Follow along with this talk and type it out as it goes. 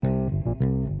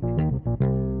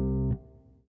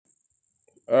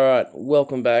Alright,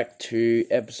 welcome back to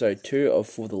episode 2 of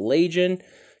For the Legion.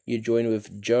 You're joined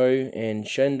with Joe and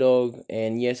Shendog,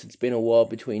 and yes, it's been a while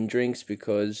between drinks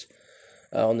because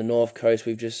on the North Coast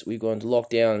we've gone into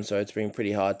lockdown, so it's been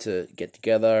pretty hard to get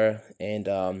together and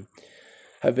have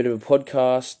a bit of a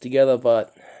podcast together,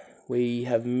 but we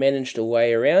have managed a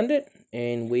way around it,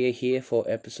 and we are here for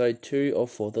episode 2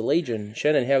 of For the Legion.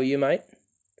 Shannon, how are you, mate?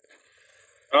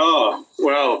 Oh,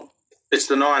 well, it's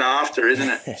the night after, isn't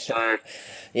it? So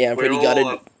yeah, I'm pretty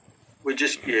gutted.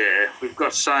 We've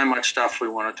got so much stuff we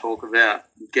want to talk about,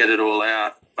 get it all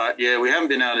out. But yeah, we haven't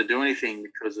been able to do anything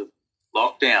because of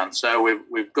lockdown. So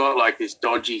we've got like this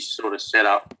dodgy sort of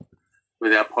setup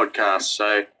with our podcast.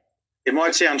 So it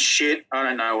might sound shit. I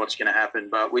don't know what's going to happen,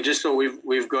 but we just thought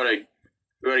we've got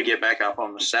to get back up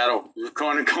on the saddle. We've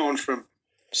kind of gone from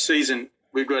season.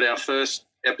 We've got our first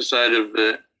episode of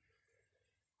the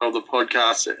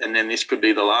podcast, and then this could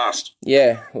be the last.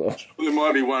 Yeah. Well, there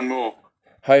might be one more.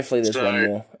 Hopefully there's one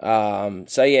more.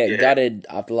 Gutted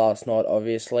after last night,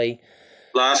 obviously.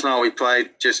 Last night we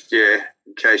played,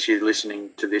 in case you're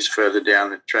listening to this further down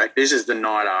the track, this is the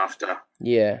night after.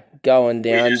 Yeah, going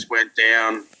down. We just went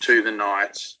down to the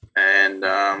Knights, and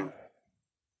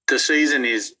the season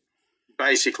is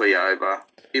basically over.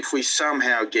 If we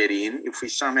somehow get in, if we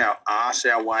somehow arse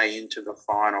our way into the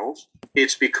finals,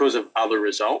 it's because of other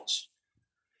results,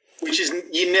 which is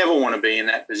you never want to be in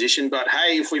that position. But,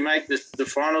 hey, if we make the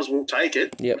finals, we'll take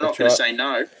it. Yep, I'm not going to say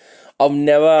no. I've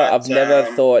never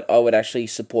thought I would actually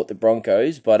support the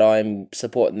Broncos, but I'm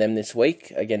supporting them this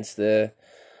week against the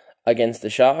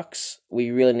Sharks. We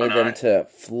really need them to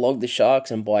flog the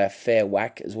Sharks and buy a fair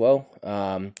whack as well.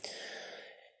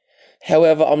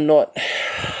 However, I'm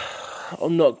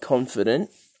not confident.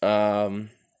 I'm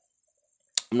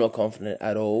not confident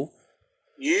at all.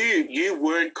 You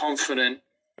weren't confident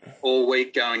all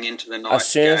week going into the night. As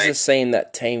soon as I seen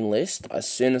that team list, I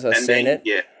said it.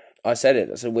 I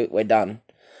said we're done.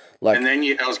 And then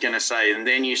I was going to say, and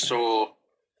then you saw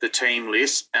the team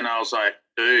list, and I was like,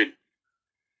 dude,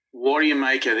 what do you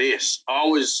make of this? I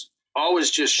was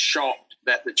just shocked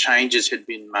that the changes had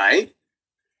been made.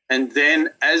 And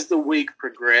then as the week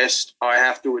progressed, I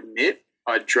have to admit,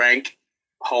 I drank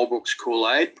Holbrook's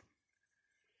Kool-Aid.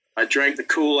 I drank the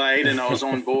Kool-Aid and I was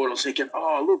on board. I was thinking,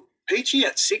 oh, look, Peachy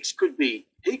at 6 could be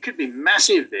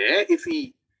massive there if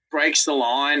he breaks the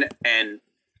line and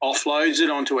offloads it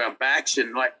onto our backs.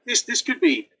 And, like, this could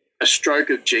be a stroke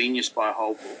of genius by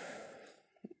Holbrook.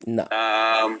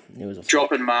 No. It was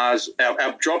dropping Mars,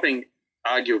 dropping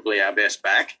arguably our best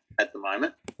back at the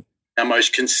moment, our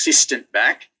most consistent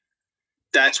back.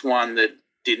 That's one that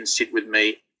didn't sit with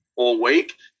me all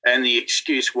week, and the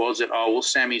excuse was that,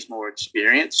 Sammy's more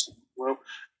experienced. Well,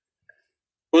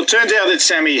 it turns out that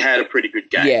Sammy had a pretty good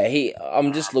game. Yeah,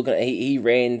 I'm just looking at he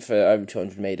ran for over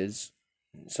 200 meters,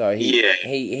 so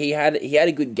he had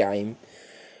a good game,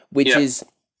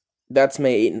 that's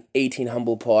me eating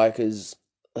humble pie because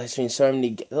there's been so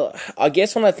many. I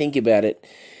guess when I think about it,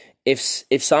 if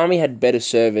Sammy had better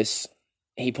service,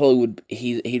 he probably would.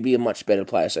 He'd be a much better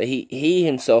player. So he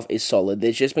himself is solid.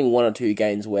 There's just been one or two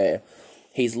games where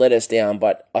he's let us down.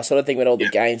 But I sort of think about all the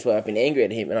games where I've been angry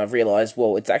at him, and I've realised,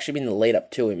 well, it's actually been the lead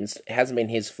up to him. It hasn't been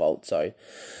his fault. So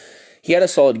he had a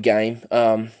solid game.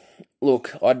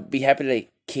 Look, I'd be happy to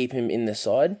keep him in the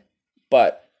side,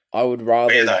 but I would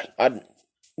rather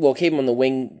keep him on the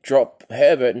wing, drop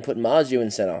Herbert, and put Marzu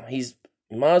in centre.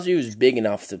 Marzu is big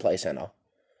enough to play centre.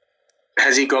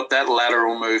 Has he got that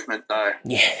lateral movement though?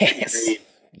 Yes.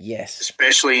 Yes.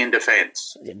 Especially in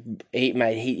defence.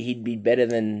 He'd be better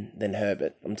than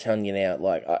Herbert. I'm telling you now.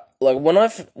 When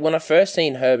I first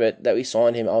seen Herbert that we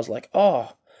signed him, I was like,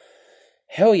 oh,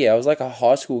 hell yeah! I was like a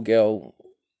high school girl,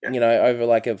 over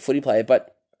like a footy player.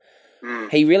 But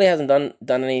he really hasn't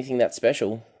done anything that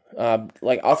special. I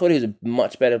thought he was a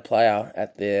much better player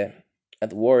at the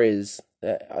Warriors.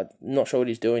 I'm not sure what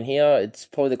he's doing here. It's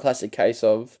probably the classic case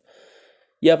of,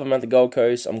 yep, I'm at the Gold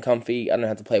Coast, I'm comfy, I don't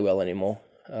have to play well anymore.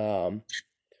 I'm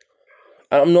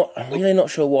really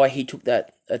not sure why he took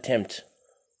that attempt.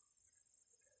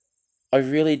 I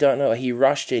really don't know. He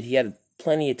rushed it, he had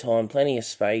plenty of time, plenty of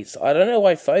space. I don't know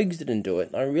why Fogues didn't do it.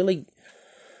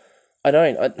 I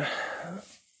don't.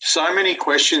 So many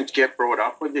questions get brought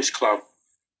up with this club.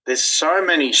 There's so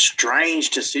many strange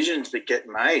decisions that get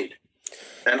made.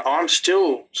 And I'm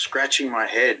still scratching my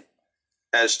head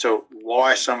as to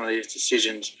why some of these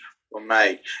decisions were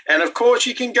made. And, of course,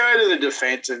 you can go to the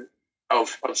defence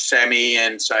of Sammy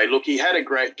and say, look, he had a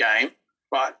great game,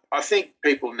 but I think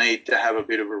people need to have a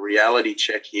bit of a reality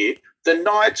check here. The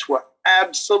Knights were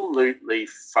absolutely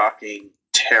fucking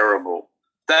terrible.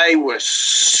 They were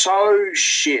so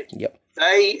shit. Yep.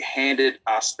 they handed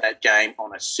us that game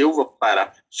on a silver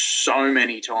platter so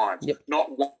many times. Yep.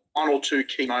 Not one or two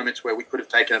key moments where we could have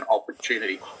taken an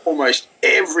opportunity. Almost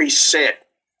every set,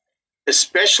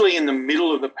 especially in the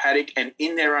middle of the paddock and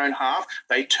in their own half,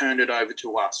 they turned it over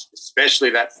to us, especially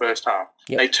that first half.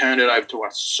 Yep. They turned it over to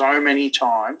us so many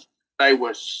times. They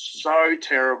were so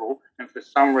terrible, and for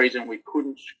some reason we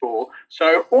couldn't score.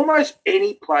 So almost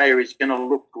any player is going to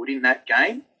look good in that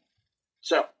game.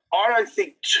 So I don't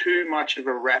think too much of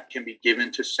a rap can be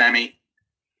given to Sammy,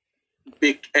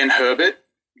 Vic, and Herbert.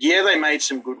 Yeah, they made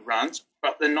some good runs,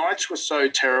 but the Knights were so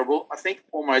terrible. I think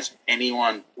almost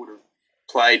anyone would have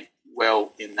played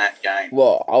well in that game.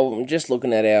 Well, I'm just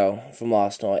looking at from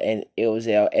last night, and it was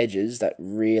our edges that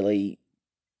really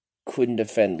couldn't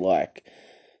defend. Like,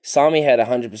 Sami had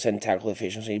 100% tackle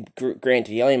efficiency.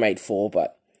 Granted, he only made 4,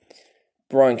 but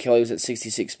Brian Kelly was at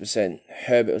 66%.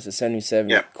 Herbert was at 77%.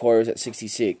 Yep. Corey was at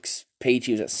 66%.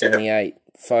 Peachy was at 78%.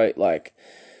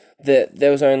 Yep.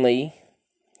 There was only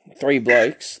 3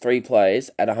 players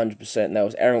at 100%, and that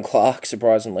was Aaron Clark,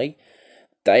 surprisingly,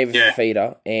 David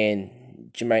Fafita,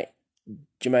 and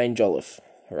Jermaine Jolliffe,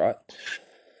 right?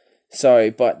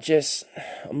 So, but just,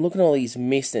 I'm looking at all these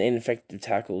missed and ineffective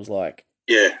tackles, like,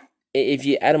 if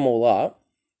you add them all up,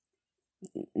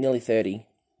 nearly 30.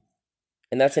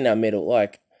 And that's in our middle.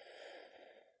 Like,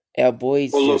 our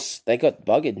boys they got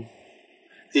buggered.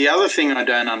 The other thing I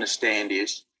don't understand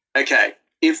is, okay,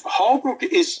 if Holbrook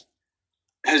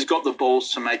has got the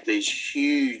balls to make these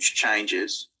huge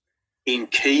changes in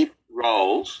key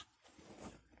roles,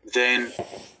 then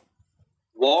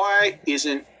why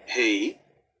isn't he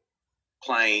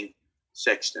playing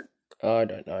Sexton? I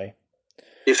don't know.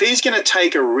 If he's going to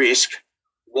take a risk,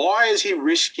 why is he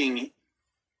risking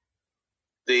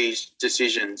these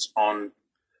decisions on?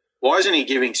 Why isn't he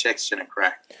giving Sexton a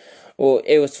crack? Well,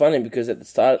 it was funny because at the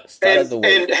start of the week...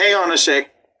 And hang on a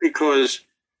sec, because,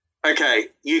 okay,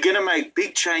 you're going to make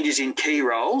big changes in key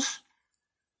roles,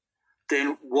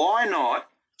 then why not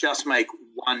just make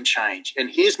one change?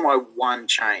 And here's my one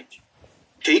change.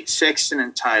 Keep Sexton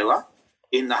and Taylor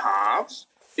in the halves,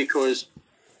 because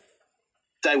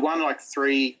they won like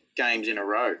 3 games in a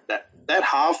row. That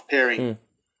half pairing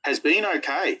has been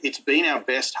okay. It's been our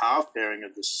best half pairing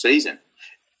of the season.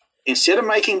 Instead of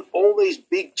making all these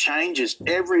big changes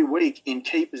every week in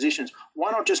key positions, why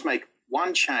not just make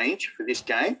one change for this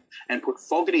game and put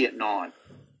Fogarty at 9?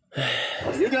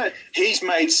 He's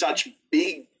made such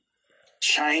big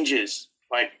changes,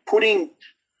 like putting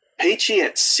Peachy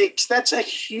at 6. That's a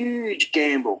huge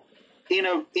gamble in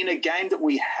a game that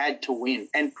we had to win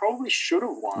and probably should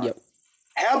have won. Yep.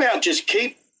 How about just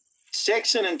keep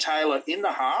Sexton and Taylor in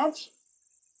the halves,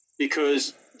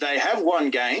 because they have won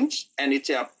games and it's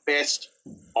our best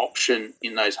option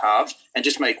in those halves, and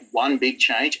just make one big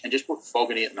change and just put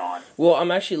Fogarty at 9. Well,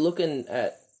 I'm actually looking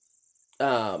at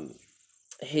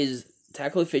his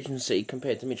tackle efficiency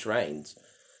compared to Mitch Raines.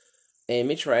 And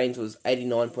Mitch Raines was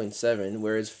 89.7,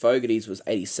 whereas Fogarty's was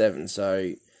 87.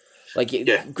 So, like,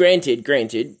 granted,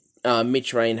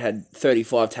 Mitch Raines had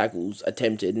 35 tackles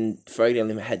attempted and Fogarty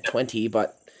only had 20,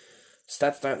 but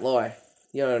stats don't lie.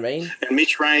 You know what I mean? And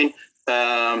Mitch Raines,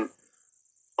 I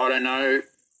don't know.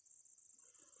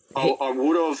 I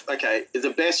would have. Okay,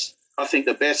 I think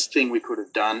the best thing we could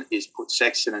have done is put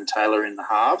Sexton and Taylor in the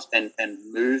halves and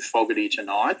move Fogarty to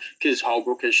 9, because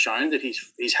Holbrook has shown that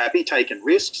he's happy taking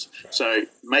risks. So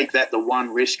make that the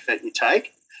one risk that you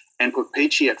take, and put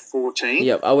Peachy at 14.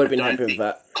 Yep, I would have been happy with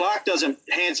that. Clark doesn't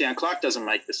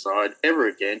make the side ever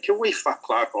again. Can we fuck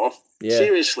Clark off? Yeah.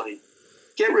 Seriously.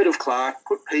 Get rid of Clark,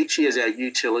 put Peachy as our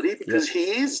utility, because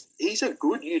he's a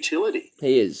good utility.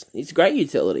 He is. He's a great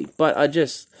utility, but I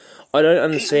don't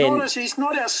understand. He's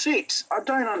not our 6. I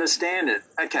don't understand it.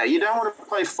 Okay, you don't want to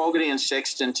play Fogarty and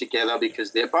Sexton together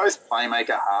because they're both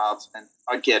playmaker halves, and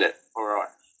I get it, all right.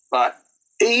 But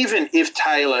even if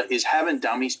Taylor is having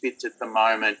dummy spits at the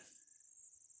moment,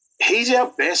 he's our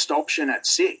best option at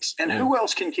 6. And who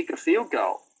else can kick a field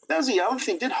goal? That was the other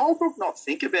thing. Did Holbrook not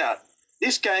think about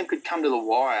this game could come to the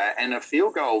wire and a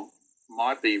field goal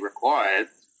might be required?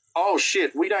 Oh,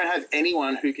 shit, we don't have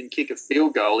anyone who can kick a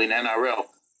field goal in NRL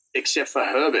except for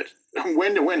Herbert.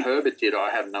 When Herbert did,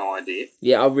 I have no idea.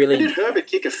 Yeah, When did Herbert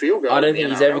kick a field goal? I don't think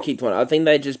he's ever kicked one. I think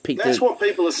they just picked That's what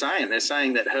people are saying. They're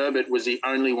saying that Herbert was the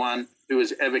only one who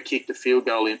has ever kicked a field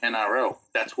goal in NRL.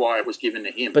 That's why it was given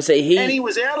to him. But see, and he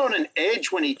was out on an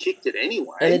edge when he kicked it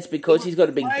anyway. And it's because he's got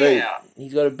a big boot. Out.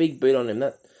 He's got a big boot on him.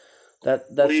 That's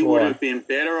we why. would have been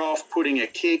better off putting a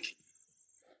kick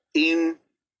in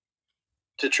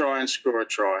to try and score a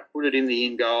try. Put it in the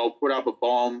in goal, put up a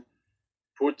bomb,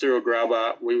 put through a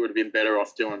grubber. We would have been better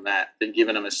off doing that than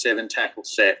giving them a 7-tackle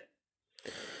set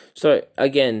So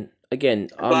again,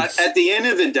 But at the end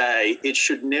of the day, it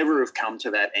should never have come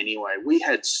to that anyway. We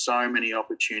had so many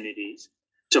opportunities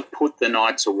to put the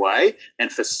Knights away,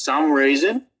 and for some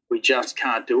reason, we just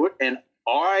can't do it. And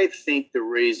I think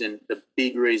the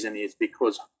big reason is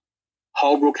because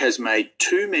Holbrook has made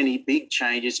too many big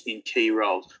changes in key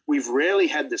roles. We've rarely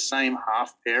had the same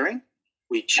half pairing.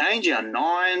 We change our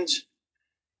nines.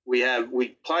 We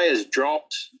players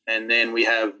dropped, and then we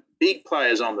have big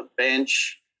players on the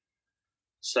bench.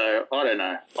 So I don't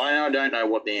know. I don't know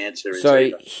what the answer is. So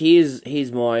either.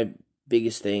 here's my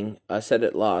biggest thing. I said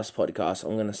it last podcast.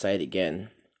 I'm going to say it again.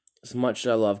 As much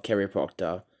as I love Kerry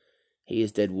Proctor, he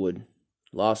is dead wood.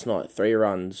 Last night, 3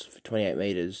 runs for 28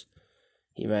 meters.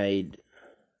 He made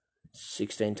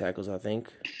 16 tackles, I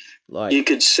think. Like you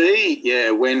could see,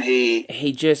 when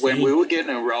we were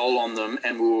getting a roll on them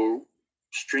and we were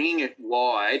stringing it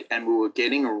wide and we were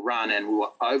getting a run and we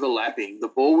were overlapping, the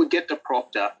ball would get to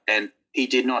Proctor and he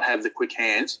did not have the quick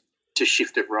hands to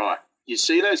shift it right. You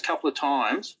see those couple of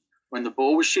times when the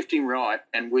ball was shifting right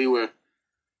and we were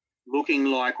looking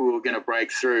like we were going to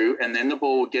break through, and then the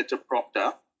ball would get to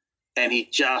Proctor and he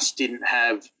just didn't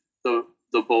have the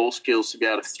ball skills to be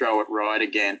able to throw it right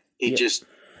again. He'd just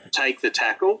take the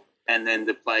tackle and then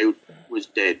the play was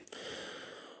dead.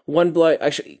 One bloke,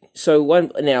 actually,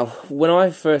 now, when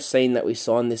I first seen that we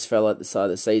signed this fella at the start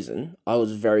of the season, I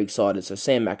was very excited. So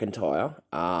Sam McIntyre,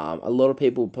 a lot of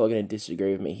people are probably going to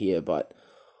disagree with me here, but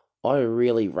I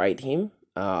really rate him.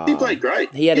 He played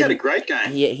great. He had a great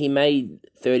game. He made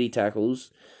 30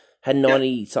 tackles, had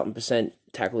 90-something%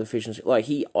 tackle efficiency. Like,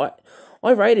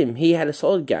 I rate him. He had a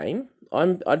solid game.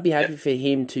 I'd be happy for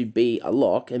him to be a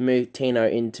lock and move Tino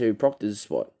into Proctor's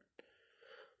spot.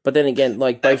 But then again,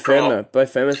 like Bo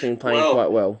Firma's been playing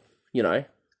quite well, you know.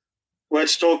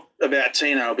 Let's talk about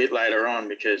Tino a bit later on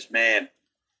because, man,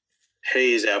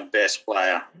 he is our best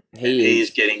player. He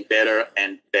is getting better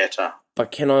and better.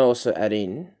 But can I also add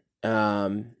in,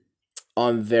 I'm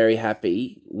very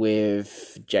happy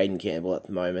with Jaden Campbell at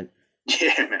the moment.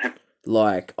 Yeah, man.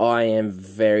 Like, I am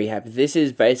very happy. This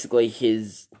is basically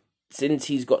since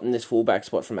he's gotten this fullback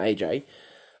spot from AJ,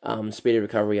 speed of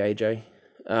recovery AJ,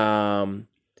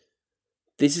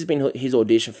 this has been his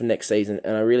audition for next season,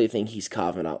 and I really think he's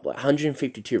carving up. Like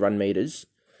 152 run meters,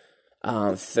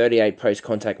 38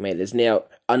 post-contact meters. Now,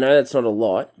 I know that's not a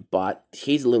lot, but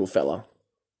he's a little fella,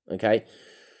 okay?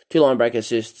 2 line break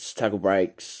assists, tackle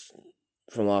breaks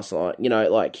from last night. You know,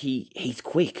 like, he's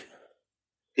quick.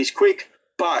 He's quick,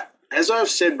 but as I've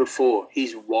said before,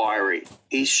 he's wiry.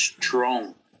 He's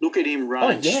strong. Look at him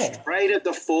running straight at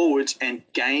the forwards and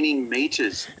gaining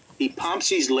meters. He pumps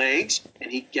his legs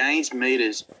and he gains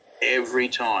meters every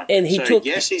time. And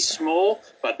yes, he's small,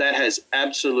 but that has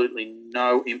absolutely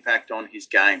no impact on his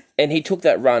game. And he took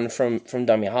that run from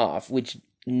dummy half, which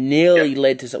nearly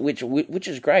led to which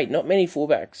is great. Not many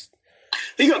fullbacks.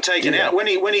 He got taken out when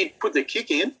he put the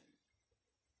kick in.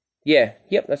 Yeah,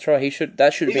 that's right. He should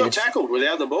have been. He got tackled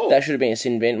without the ball. That should have been a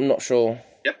sin bin. I'm not sure.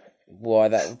 Why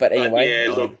that? But anyway.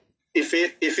 Look, if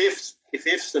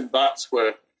ifs and buts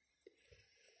were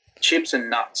chips and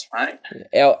nuts, mate.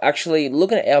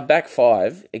 Looking at our back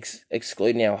 5,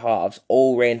 excluding our halves,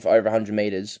 all ran for over 100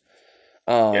 meters.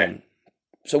 So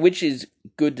which is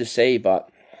good to see, but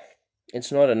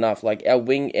it's not enough. Like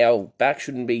our back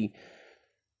shouldn't be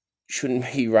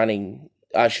running.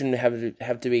 Shouldn't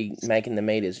have to be making the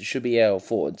meters. It should be our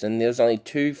forwards, and there's only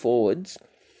 2 forwards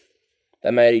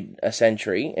that made a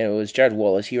century, and it was Jared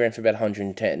Wallace. He ran for about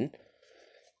 110.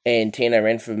 And Tino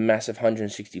ran for a massive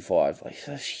 165. Like,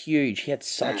 that's huge. He had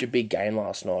such a big game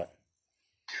last night.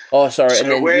 Oh, sorry.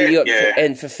 So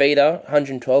and for Feeder,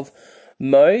 112.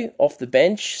 Mo off the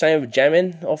bench. Same with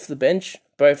Jamin off the bench.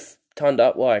 Both turned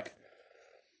up. Like,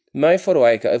 Mo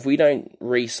Fotuaika, if we don't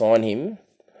re-sign him,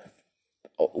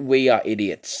 we are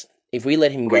idiots. If we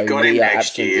let him go, we are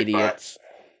absolute idiots.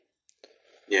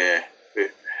 Yeah.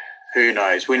 Who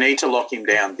knows? We need to lock him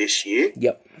down this year.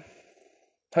 Yep.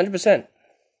 100%.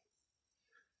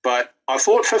 But I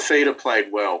thought Fafita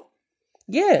played well.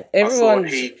 Yeah,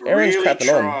 everyone's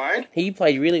crapping on. He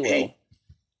played really well.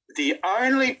 The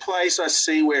only place I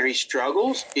see where he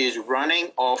struggles is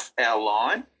running off our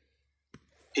line.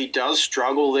 He does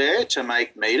struggle there to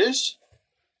make meters.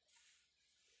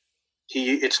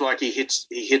 It's like he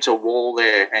hits a wall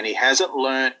there, and he hasn't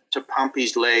learnt to pump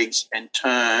his legs and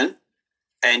turn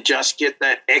and just get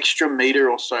that extra meter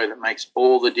or so that makes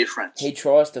all the difference. He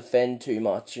tries to fend too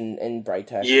much and break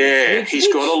tackles. Yeah,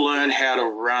 he's got to learn how to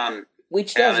run.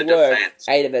 Which does work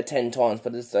 8 out of 10 times,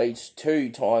 but it's those 2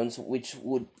 times which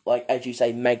would, like as you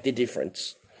say, make the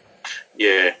difference.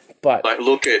 Yeah, but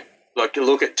look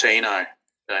at Tino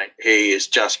He has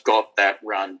just got that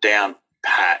run down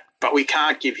pat, but we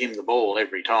can't give him the ball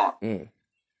every time.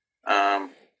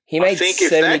 He made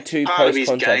 72 part of his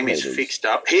post-contact game meters. is fixed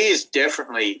up, he is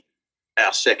definitely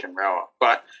our second rower.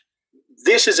 But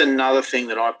this is another thing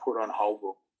that I put on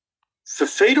Holbrook.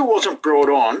 Fafita wasn't brought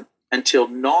on until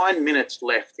 9 minutes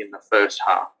left in the first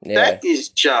half. Yeah. That is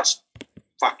just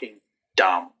fucking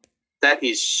dumb. That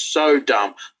is so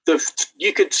dumb.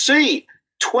 You could see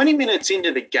 20 minutes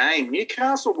into the game,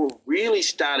 Newcastle were really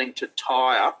starting to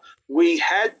tire. We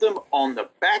had them on the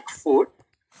back foot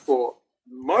for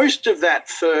most of that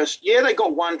first. Yeah, they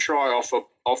got one try off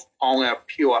Ponga,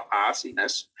 pure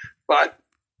arsiness, but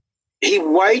he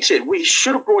waited. We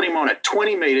should have brought him on at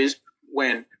 20 metres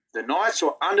when the Knights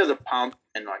were under the pump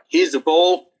and like, here's the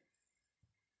ball,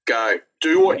 go.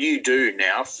 Do what you do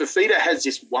now. Fafita has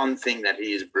this one thing that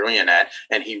he is brilliant at,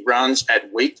 and he runs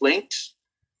at weak links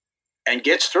and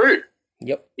gets through.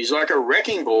 Yep. He's like a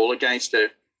wrecking ball against a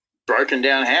broken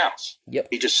down house. Yep.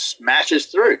 He just smashes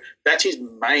through. That's his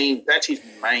main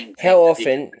thing. How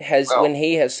often when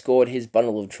he has scored his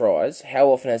bundle of tries, how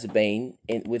often has it been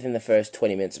within the first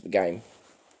 20 minutes of the game?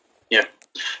 Yeah.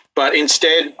 But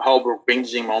instead, Holbrook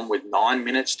brings him on with 9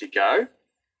 minutes to go.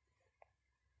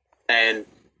 And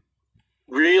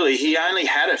really, he only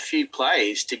had a few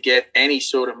plays to get any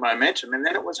sort of momentum, and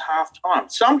then it was half time.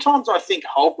 Sometimes I think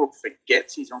Holbrook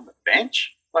forgets he's on the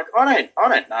bench. Like, I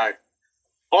don't know.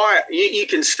 You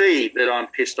can see that I'm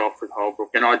pissed off with Holbrook,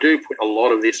 and I do put a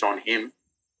lot of this on him.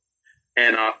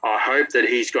 And I hope that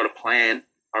he's got a plan.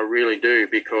 I really do,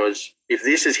 because if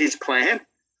this is his plan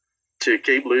to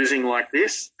keep losing like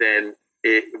this, then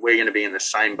we're going to be in the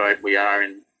same boat we are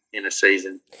in a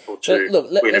season or two. So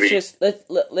look,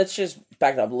 let's just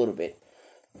back it up a little bit.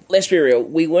 Let's be real.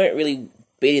 We weren't really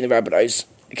beating the Rabbitohs,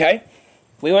 okay?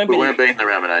 We weren't beating the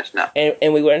Rabbitohs, no.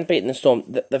 And we weren't beating the Storm.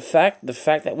 The fact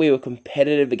that we were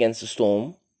competitive against the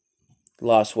Storm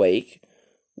last week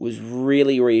was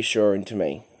really reassuring to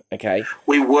me, okay?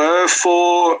 We were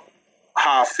for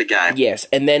half the game. Yes,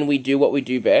 and then we do what we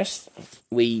do best.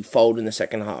 We fold in the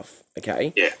second half,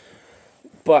 okay? Yeah.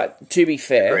 But to be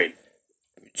fair, agreed.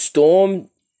 Storm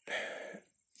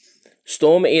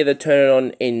either turn it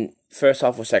on in first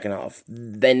half or second half.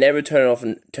 They never turn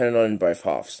it on in both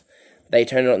halves. They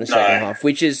turn it on in the second half,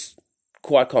 which is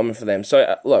quite common for them.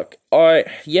 So, look,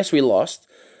 yes, we lost,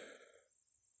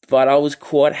 but I was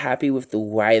quite happy with the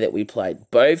way that we played.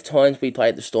 Both times we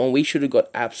played the Storm, we should have got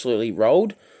absolutely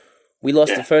rolled. We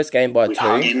lost the first game by 2.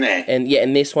 Hung in there.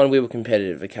 And this one we were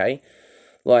competitive, okay?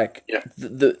 Like,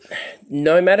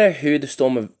 no matter who the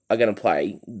Storm are going to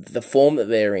play, the form that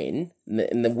they're in,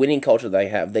 and the winning culture they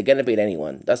have, they're going to beat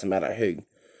anyone. Doesn't matter who.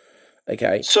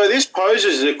 Okay? So this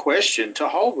poses a question to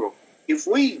Holbrook. If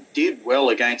we did well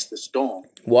against the Storm,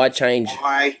 why change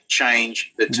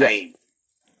the team?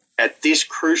 At this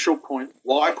crucial point,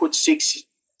 why put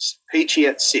Peachy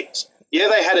at 6? Yeah,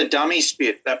 they had a dummy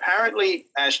spit. Apparently,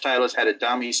 Ash Taylor's had a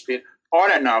dummy spit. I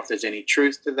don't know if there's any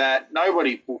truth to that.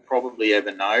 Nobody will probably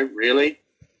ever know, really,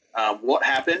 what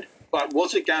happened. But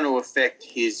was it going to affect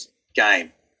his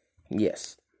game?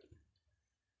 Yes.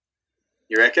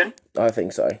 You reckon? I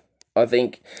think so. I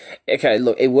think, okay,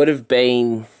 look, it would have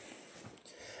been,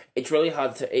 it's really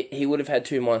hard to, he would have had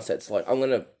two mindsets, like, I'm going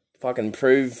to fucking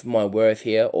prove my worth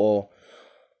here, or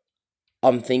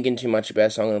I'm thinking too much about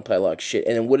it, so I'm going to play like shit.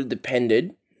 And it would have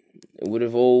depended, it would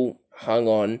have all hung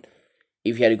on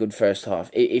if he had a good first half.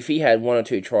 If he had one or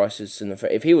two tries in the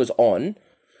first, if he was on,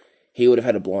 he would have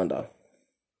had a blinder.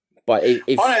 But I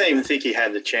don't even think he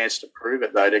had the chance to prove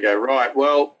it, though, to go, right,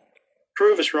 well,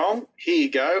 prove us wrong, here you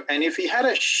go. And if he had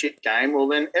a shit game, well,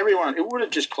 then it would have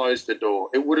just closed the door.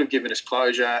 It would have given us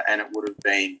closure, and it would have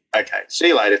been, okay, see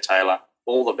you later, Taylor,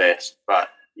 all the best, but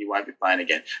you won't be playing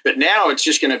again. But now it's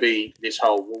just going to be this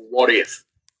whole, well, what if?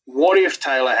 What if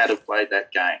Taylor had have played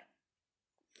that game?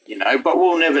 You know, but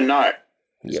we'll never know.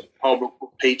 Yep. Holbrook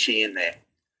put Peachy in there,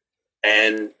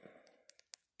 and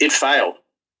it failed.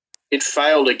 It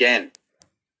failed again.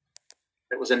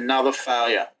 It was another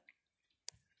failure.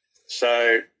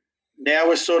 So now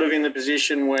we're sort of in the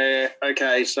position where,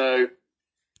 okay, so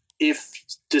if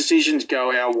decisions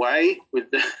go our way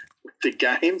with the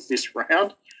games this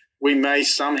round, we may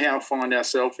somehow find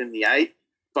ourselves in the 8,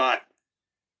 but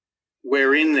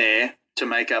we're in there to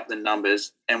make up the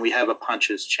numbers, and we have a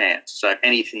puncher's chance. So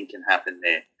anything can happen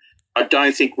there. I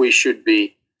don't think we should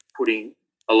be putting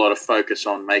a lot of focus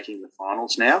on making the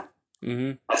finals now.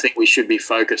 Mm-hmm. I think we should be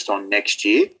focused on next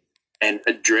year and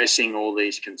addressing all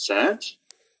these concerns.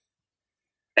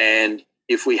 And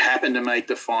if we happen to make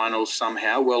the finals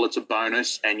somehow, well, it's a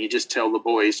bonus, and you just tell the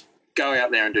boys, go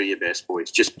out there and do your best,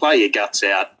 boys. Just play your guts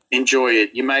out. Enjoy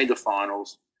it. You made the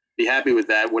finals. Be happy with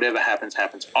that. Whatever happens,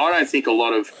 happens. I don't think a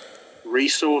lot of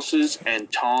resources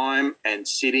and time and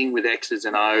sitting with X's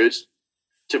and O's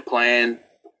to plan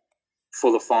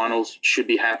for the finals should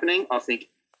be happening. I think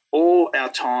all our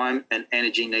time and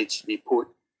energy needs to be put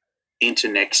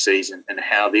into next season and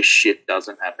how this shit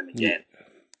doesn't happen again.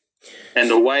 And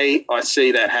the way I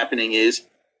see that happening is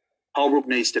Holbrook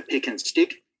needs to pick and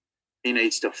stick. He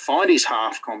needs to find his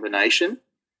half combination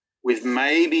with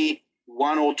maybe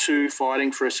one or two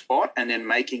fighting for a spot and then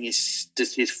making his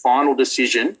final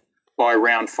decision by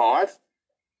round 5.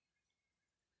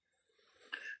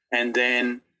 And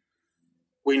then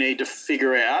we need to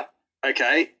figure out,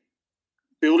 okay,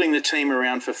 building the team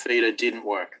around Fafita didn't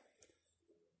work.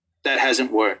 That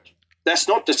hasn't worked. That's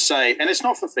not to say, and it's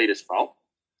not Fafita's fault,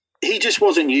 he just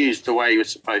wasn't used the way he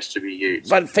was supposed to be used.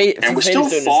 But and we're still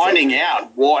finding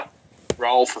out what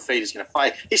role Fafita's going to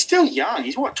play. He's still young.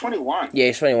 He's, 21? Yeah,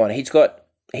 he's 21.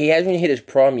 He hasn't hit his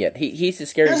prime yet. He's the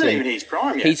scary thing. He hasn't even hit his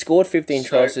prime yet. He scored 15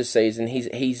 tries this season.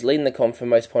 He's leading the comp for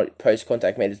most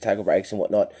post-contact meters, tackle breaks and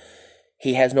whatnot.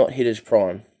 He has not hit his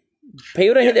prime.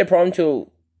 People don't hit their prime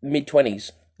until mid-20s.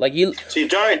 Like you, so you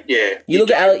don't, yeah. You look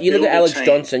at Alex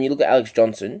Johnson. You look at Alex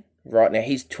Johnson right now.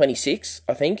 He's 26,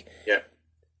 I think. Yeah.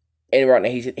 And right now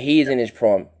he is in his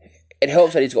prime. It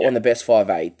helps that he's got one of the best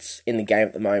 5'8" in the game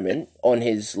at the moment on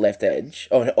his left edge,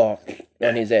 on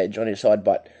his edge, on his side.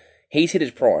 But he's hit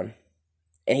his prime,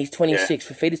 and he's 26.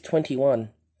 Yeah. Fafita's 21.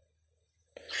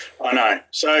 I know.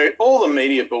 So all the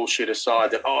media bullshit aside,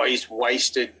 that he's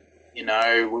wasted. You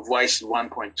know, we've wasted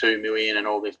 1.2 million and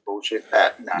all this bullshit. No.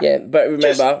 Yeah, but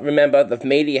remember, the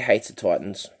media hates the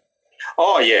Titans.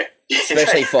 Oh yeah,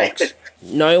 especially Fox.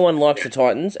 No one likes the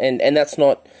Titans, and that's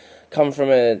not coming from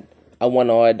a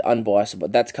one-eyed unbiased,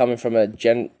 but that's coming from a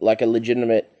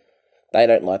legitimate. They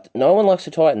don't like. No one likes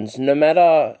the Titans. No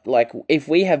matter if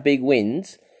we have big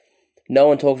wins, no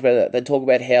one talks about that. They talk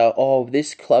about how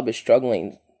this club is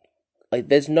struggling. Like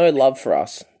there's no love for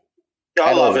us.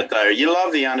 I love it though. You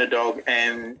love the underdog,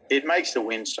 and it makes the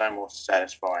win so more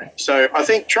satisfying. So I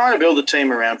think trying to build a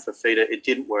team around Fafita, it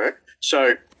didn't work.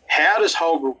 So how does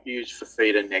Holbrook use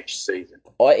Fafita next season?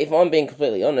 If I'm being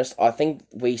completely honest, I think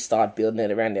we start building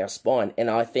it around our spine, and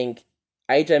I think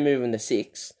AJ moving to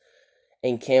 6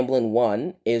 and Campbell in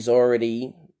 1 is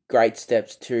already great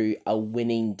steps to a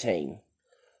winning team.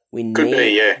 We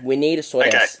need to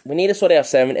sort our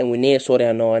 7, and we need to sort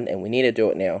our 9, and we need to do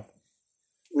it now.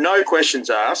 No questions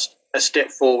asked. A step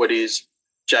forward is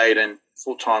Jaden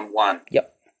full-time 1.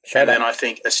 Yep. Then I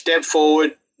think a step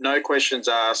forward, no questions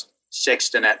asked,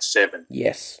 Sexton at 7.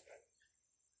 Yes.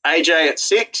 AJ at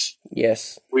 6?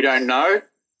 Yes. We don't know,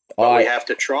 but we have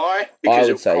to try because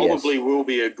it probably will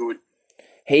be a good.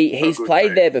 He's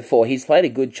played there before. He's played a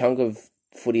good chunk of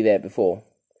footy there before.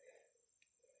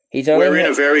 We're in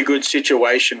a very good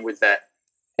situation with that.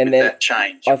 And that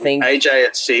change. I think AJ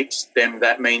at 6, then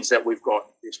that means that we've got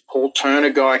this Paul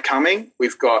Turner guy coming.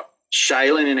 We've got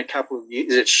Shailen in a couple of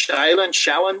years. Is it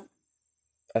Shailen?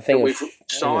 I think we've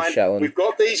signed. We've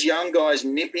got these young guys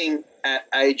nipping at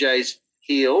AJ's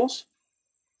heels,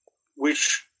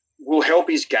 which will help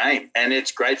his game, and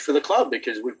it's great for the club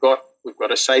because we've got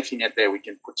a safety net there. We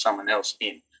can put someone else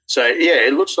in. So yeah,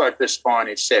 it looks like the spine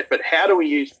is set. But how do we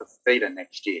use Fafita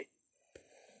next year?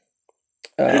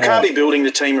 We can't be building the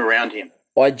team around him.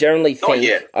 I generally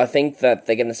think that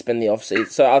they're going to spend the off-season.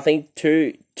 So I think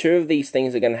two of these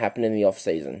things are going to happen in the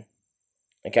off-season.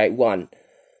 Okay, 1,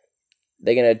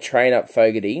 they're going to train up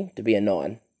Fogarty to be a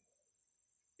 9.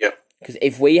 Yep. Because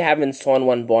if we haven't signed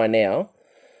one by now,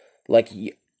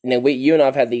 you and I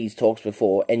have had these talks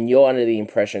before, and you're under the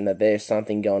impression that there's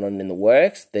something going on in the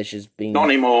works. There's just been not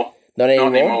anymore. Not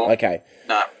anymore. Okay.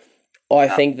 No. I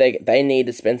think they need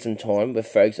to spend some time with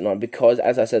Fergs at 9 because,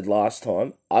 as I said last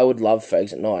time, I would love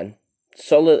Fergs at 9.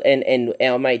 Solid, and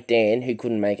our mate Dan, who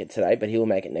couldn't make it today, but he'll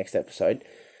make it next episode,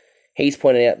 he's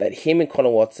pointed out that him and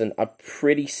Connor Watson are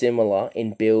pretty similar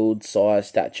in build, size,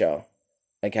 stature.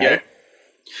 Okay?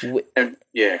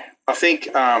 Yeah. I think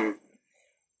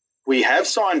we have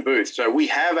signed Booth, so we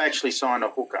have actually signed a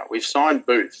hooker. We've signed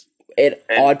Booth.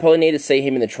 I'd probably need to see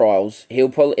him in the trials. He'll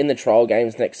probably in the trial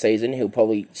games next season. He'll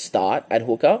probably start at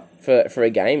hooker for a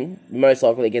game, most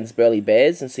likely against Burleigh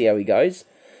Bears, and see how he goes.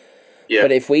 Yeah.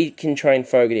 But if we can train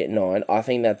Fogarty at 9, I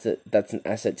think that's an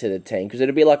asset to the team because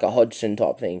it'll be like a Hodgson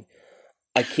type thing,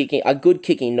 a good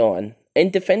kicking 9,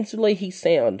 and defensively he's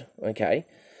sound. Okay.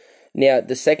 Now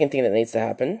the second thing that needs to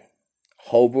happen,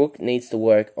 Holbrook needs to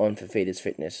work on Fafita's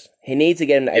fitness. He needs to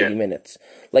get him to 80 minutes.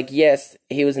 Yes,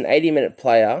 he was an 80-minute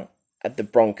player at the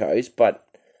Broncos, but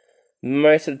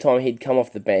most of the time he'd come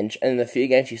off the bench, and in the few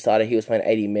games he started, he was playing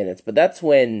 80 minutes. But that's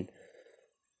when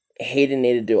he didn't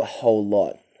need to do a whole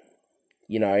lot.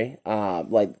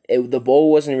 The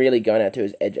ball wasn't really going out to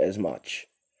his edge as much.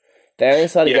 They only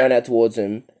started going out towards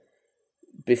him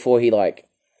before he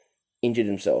injured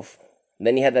himself. And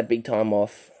then he had that big time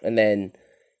off, and then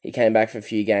he came back for a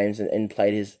few games and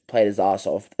played his ass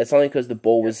off. It's only because the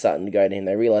ball was starting to go to him.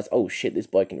 They realised, oh shit, this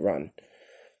bloke can run.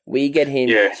 We get him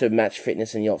to match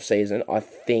fitness in the off season. I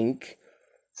think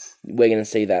we're going to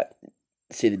see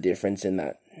the difference in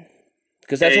that,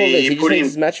 because that's all it is. He just needs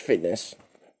his match fitness.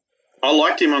 I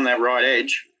liked him on that right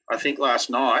edge, I think, last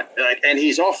night, and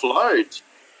his offloads.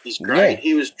 He's great. Yeah.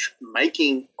 He was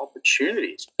making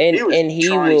opportunities. And he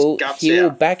will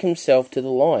back himself to the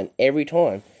line every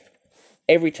time.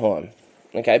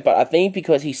 Okay, but I think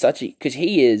because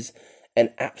he is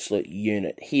an absolute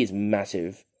unit. He is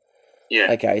massive.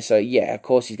 Yeah. Okay, so of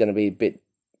course he's going to be a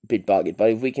bit bugged. But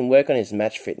if we can work on his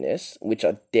match fitness, which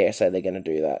I dare say they're going to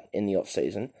do that in the off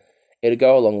season, it'll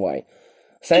go a long way.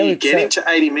 Do you get him to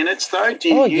 80 minutes though? Do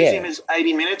you use him as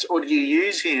 80 minutes, or do you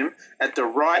use him at the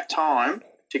right time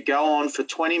to go on for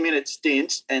 20-minute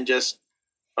stints and just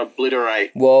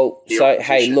obliterate? Well,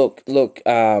 hey, look.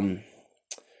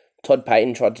 Todd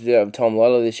Payton tried to do it with Tom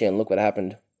Lolo this year, and look what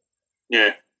happened.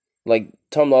 Yeah.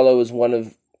 Tom Lolo was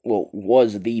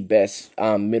was the best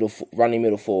running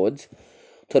middle forwards.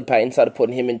 Todd Payton started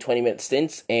putting him in 20-minute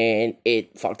stints, and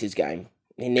it fucked his game.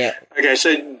 Okay, so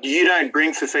you don't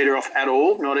bring Fafita off at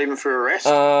all, not even for a rest?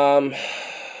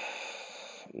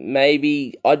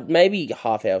 Maybe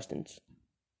half hour stints.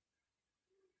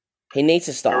 He needs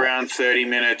to start around 30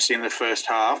 minutes in the first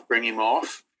half. Bring him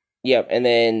off. Yep, and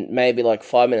then maybe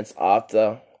 5 minutes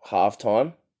after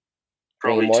halftime.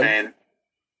 Probably 10.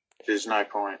 There's no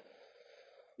point.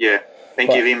 Yeah, then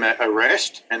give him a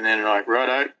rest, and then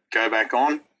righto, go back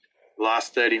on.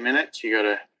 Last 30 minutes, you got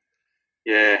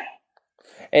to,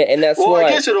 And that's why... I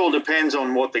guess it all depends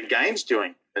on what the game's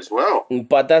doing as well.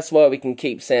 But that's why we can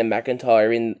keep Sam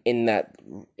McIntyre in that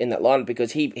lineup,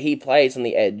 because he plays on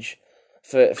the edge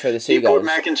for the Seagulls. You put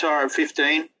McIntyre at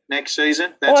 15 next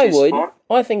season? That's his spot?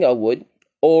 I think I would.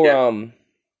 Or,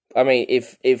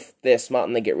 if they're smart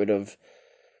and they get rid of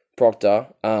Proctor,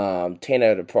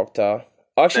 Tino to Proctor.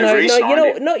 Actually,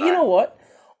 you know what?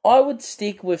 I would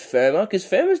stick with Firma, because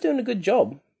Firma's doing a good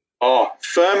job. Oh,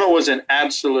 Firma was an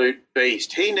absolute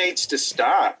beast. He needs to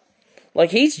start.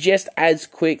 He's just as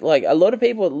quick. A lot of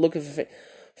people are looking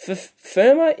for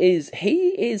Firma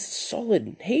he is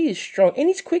solid. He is strong, and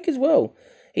he's quick as well.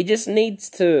 He just needs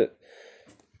to...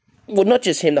 Well, not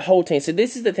just him, the whole team. So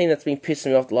this is the thing that's been pissing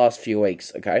me off the last few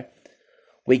weeks, okay?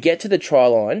 We get to the try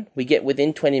line, we get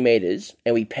within 20 metres,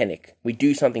 and we panic. We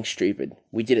do something stupid.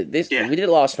 We did it we did it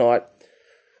last night.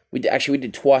 We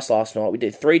did twice last night. We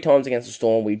did 3 times against the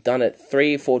Storm. We've done it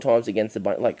 3 or 4 times against the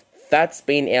Bunny. That's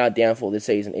been our downfall this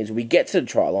season, is we get to the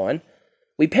try line,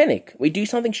 we panic. We do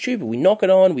something stupid. We knock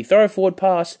it on, we throw a forward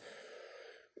pass,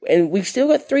 and we've still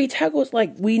got 3 tackles.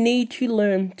 We need to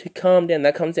learn to calm down.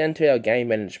 That comes down to our game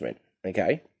management,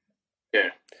 okay? Yeah.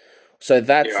 So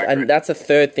that's a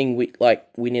third thing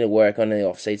we need to work on in the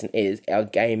off-season, is our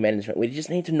game management. We just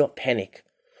need to not panic.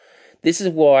 This is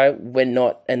why we're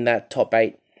not in that top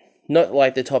 8.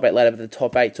 Not the top 8 ladder, but the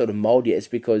top 8 sort of mould yet. It's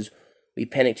because we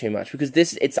panic too much. Because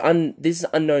this is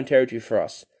unknown territory for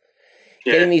us.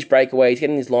 Yeah. Getting these breakaways,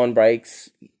 getting these line breaks,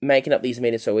 making up these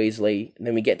meters so easily, and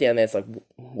then we get down there, it's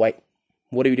wait,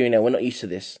 what are we doing now? We're not used to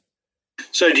this.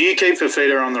 So do you keep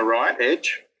Fafita on the right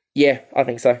edge? Yeah, I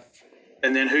think so.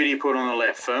 And then who do you put on the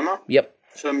left? Firma? Yep.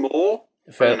 Fermor?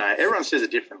 I don't know. Everyone says it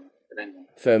differently.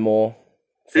 Fermor.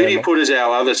 Who do you put as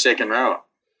our other second rower?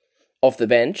 Off the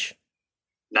bench?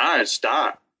 No,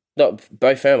 start. No,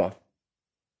 both Firma.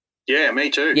 Yeah, me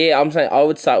too. Yeah, I'm saying I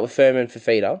would start with Firma and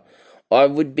Fafita. I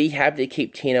would be happy to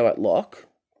keep Tino at lock.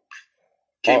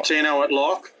 Tino at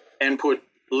lock and put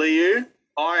Liu.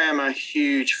 I am a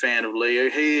huge fan of Liu.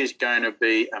 He is going to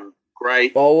be a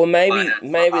great. Oh well, maybe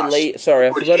Liu. Sorry,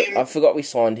 I forgot we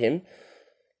signed him.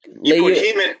 You put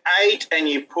him at 8 and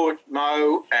you put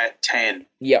Mo at 10.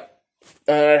 Yep.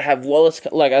 I'd have Wallace.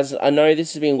 As I know,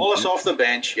 this has been Wallace off the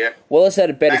bench. Yep. Wallace had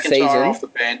a better season. Off the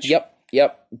bench. Yep.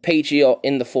 PG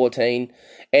in the 14.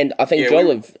 And I think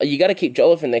Jolliffe, you got to keep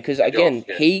Jolliffe in there, because again,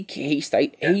 he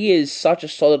is such a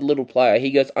solid little player. He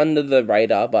goes under the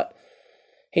radar, but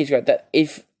he's great. That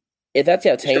if that's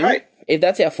our team, if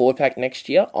that's our forward pack next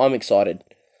year, I'm excited.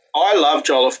 I love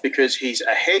Jolliffe because he's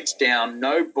a heads down,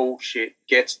 no bullshit,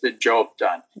 gets the job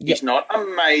done. Yep. He's not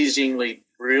amazingly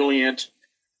brilliant.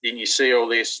 Then you see all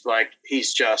this,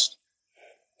 he's just...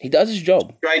 He does his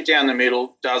job. Straight down the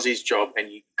middle, does his job,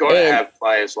 and you got to have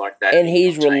players like that. And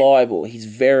he's reliable. He's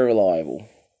very reliable.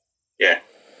 Yeah.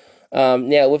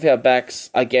 Now, with our backs,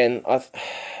 again,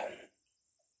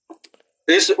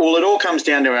 it all comes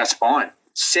down to our spine,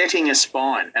 setting a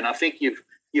spine. And I think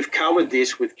you've covered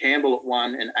this with Campbell at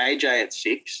 1 and AJ at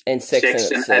 6. And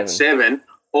Sexton at 7.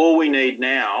 All we need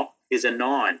now is a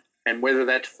 9. And whether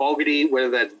that's Fogarty,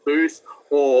 whether that's Booth,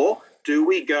 or do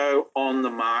we go on the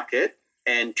market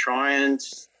and try and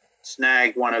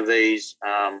snag one of these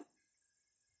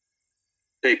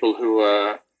people who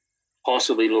are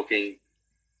possibly looking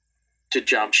to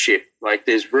jump ship? Like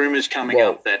there's rumours coming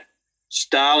up that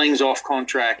Starling's off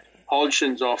contract,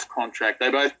 Hodgson's off contract. They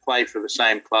both play for the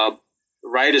same club. The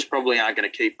Raiders probably aren't going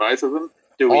to keep both of them.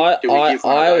 Do we give one of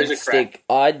those a crack?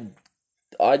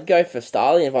 I'd go for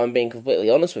Starling if I'm being completely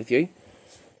honest with you.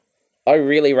 I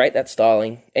really rate that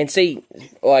Starling. And see,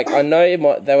 like I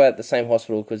know they were at the same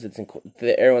hospital because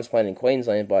everyone's playing in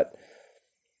Queensland, but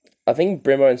I think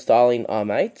Brimo and Starling are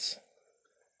mates.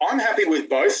 I'm happy with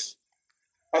both.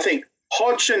 I think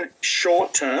Hodgson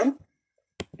short term,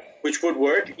 which would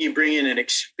work. You bring in an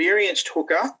experienced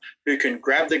hooker who can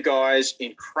grab the guys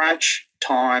in crunch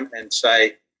time and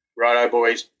say, righto,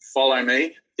 boys, follow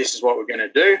me. This is what we're going to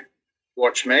do.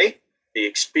 Watch me. The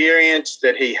experience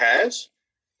that he has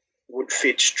would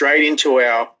fit straight into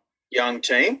our young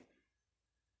team.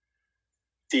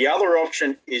 The other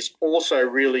option is also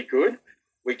really good.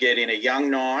 We get in a young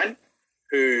 9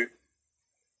 who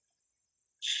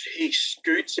he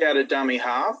scoots out a dummy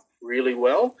half really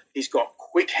well. He's got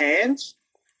quick hands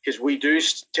because we do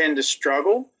tend to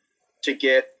struggle to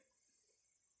get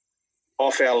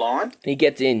off our line. He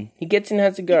gets in,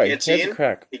 has a go. He has a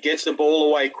crack. He gets the ball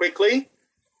away quickly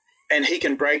and he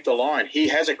can break the line. He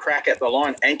has a crack at the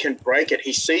line and can break it.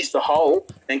 He sees the hole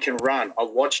and can run.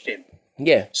 I've watched him.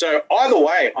 Yeah. So either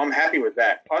way, I'm happy with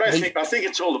that. I think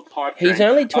it's all the pipe dream. He's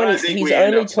only 20. He's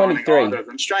only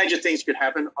 23. Stranger things could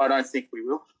happen. I don't think we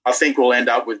will. I think we'll end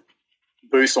up with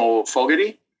Booth or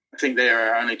Fogarty. I think they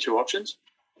are our only two options.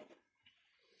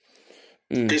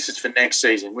 This is for next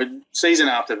season. With season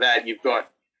after that, you've got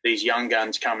these young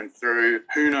guns coming through.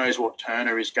 Who knows what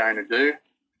Turner is going to do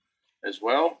as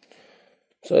well.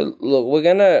 So look,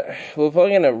 we're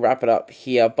probably gonna wrap it up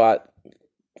here, but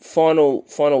final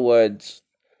words.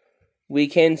 We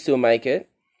can still make it.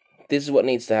 This is what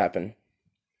needs to happen.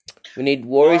 We need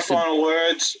Warriors. My final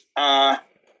words. I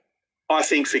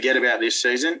think forget about this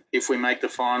season. If we make the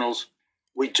finals,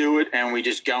 we do it and we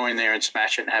just go in there and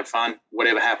smash it and have fun.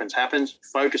 Whatever happens, happens.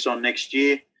 Focus on next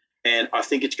year. And I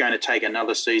think it's going to take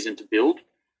another season to build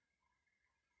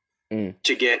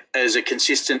to get as a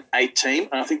consistent 8 team.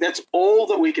 And I think that's all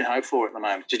that we can hope for at the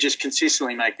moment, to just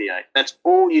consistently make the 8. That's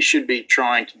all you should be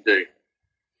trying to do.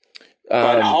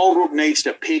 But Holbrook needs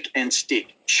to pick and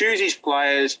stick. Choose his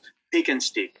players, pick and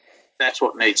stick. That's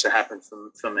what needs to happen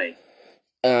for me.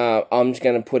 I'm just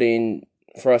going to put in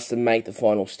for us to make the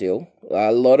final still.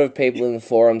 A lot of people in the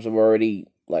forums are already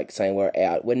saying we're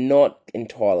out. We're not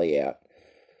entirely out.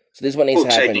 So this is what needs to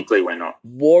happen. Technically we're not.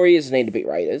 Warriors need to beat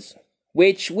Raiders,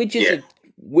 which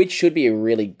should be a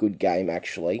really good game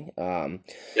actually.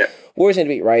 Warriors need to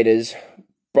beat Raiders.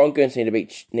 Broncos need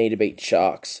to beat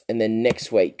Sharks, and then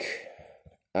next week,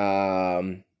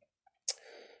 Storm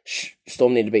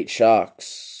need to beat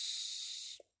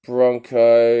Sharks.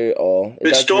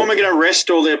 But Storm are going to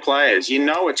rest all their players. You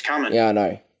know it's coming. Yeah, I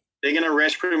know. They're going to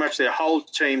rest pretty much their whole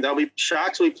team.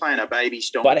 Sharks will be playing a baby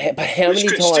Storm. But how many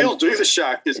times? Still do the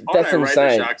Sharks. I don't rate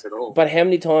the Sharks at all. But how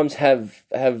many times have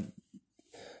the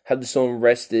Storm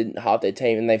rested half their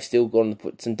team and they've still gone to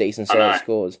put some decent solid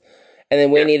scores? And then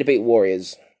we need to beat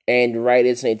Warriors, and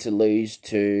Raiders need to lose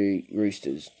to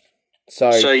Roosters.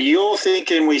 So you're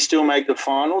thinking we still make the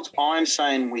finals? I'm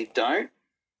saying we don't.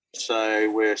 So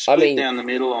we're split down the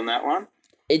middle on that one.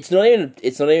 It's not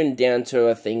even down to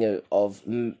a thing of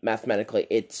mathematically.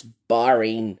 It's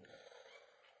barring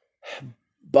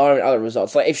other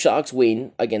results. Like if Sharks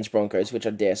win against Broncos, which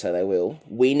I dare say they will,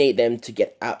 we need them to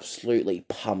get absolutely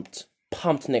pumped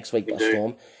next week by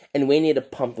Storm, and we need to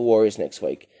pump the Warriors next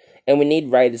week, and we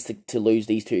need Raiders to lose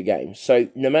these 2 games. So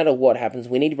no matter what happens,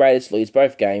 we need Raiders to lose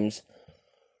both games,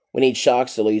 we need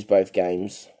Sharks to lose both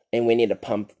games, and we need to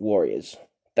pump Warriors.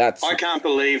 I can't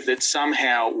believe that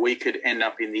somehow we could end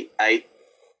up in the 8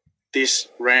 this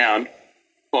round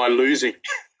by losing.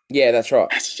 Yeah, that's right.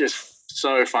 It's just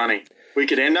so funny. We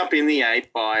could end up in the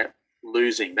 8 by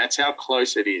losing. That's how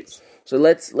close it is. So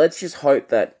let's just hope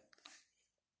that.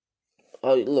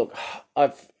 Oh, look,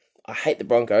 I hate the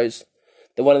Broncos.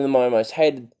 They're one of my most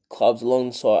hated clubs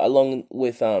along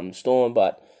with Storm,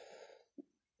 but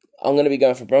I'm going to be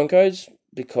going for Broncos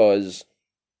because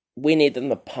we need them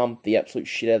to pump the absolute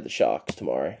shit out of the Sharks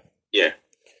tomorrow. Yeah.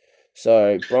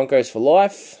 So, Broncos for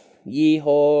life.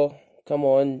 Yeehaw. Come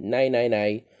on. Nay, nay,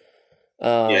 nay.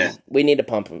 We need to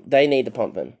pump them. They need to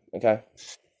pump them. Okay?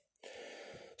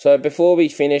 So, before we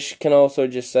finish, can I also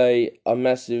just say a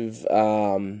massive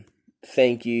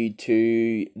thank you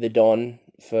to the Don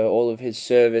for all of his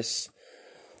service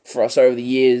for us over the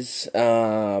years.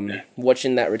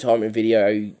 Watching that retirement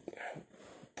video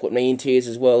put me in tears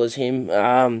as well as him.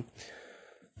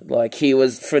 He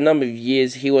was, for a number of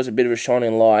years, he was a bit of a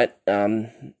shining light.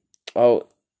 I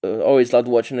always loved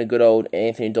watching a good old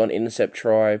Anthony Don intercept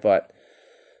try, but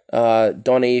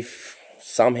Donnie, if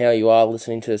somehow you are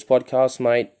listening to this podcast,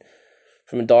 mate,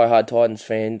 from a diehard Titans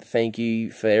fan, thank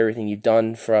you for everything you've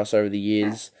done for us over the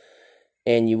years,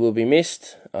 and you will be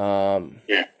missed.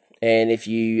 Yeah. And if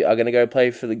you are going to go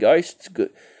play for the Ghosts, go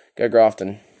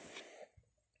Grafton.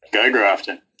 Go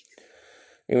Grafton.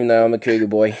 Even though I'm a Cougar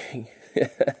boy.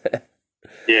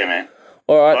 Yeah, man.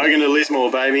 All right. Logan to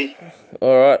Lismore, baby.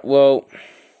 All right. Well,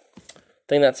 I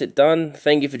think that's it done.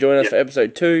 Thank you for joining us for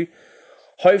episode 2.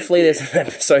 Hopefully there's an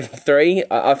episode 3.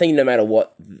 I think no matter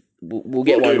what, we'll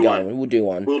get one going. We'll do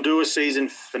one. We'll do a season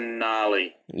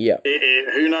finale. Yeah.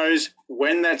 Who knows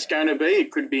when that's going to be?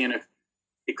 It could be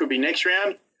it could be next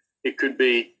round. It could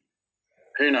be,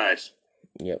 who knows?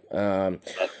 Yep.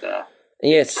 But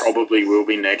yes. Probably will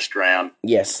be next round.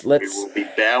 Yes. We will be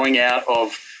bowing out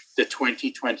of the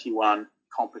 2021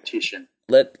 competition.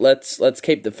 Let's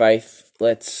keep the faith.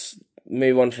 Let's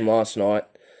move on from last night.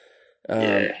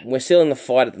 We're still in the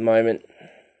fight at the moment.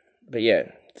 But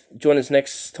yeah, join us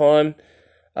next time.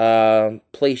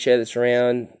 Please share this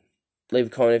around. Leave a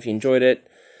comment if you enjoyed it.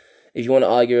 If you want to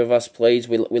argue with us, please.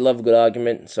 We love a good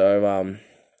argument. So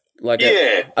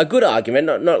a good argument,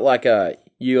 not like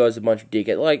you guys are a bunch of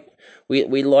dickheads. Like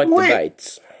we like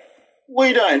debates.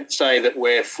 We don't say that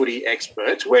we're footy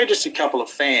experts. We're just a couple of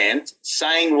fans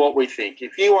saying what we think.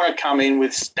 If you want to come in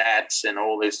with stats and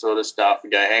all this sort of stuff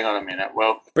and go, hang on a minute,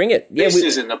 well, bring it. Yeah, this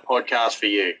isn't the podcast for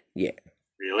you. Yeah.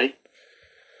 Really?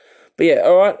 But yeah,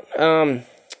 all right.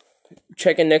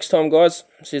 Check in next time, guys.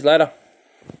 See you later.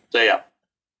 See ya.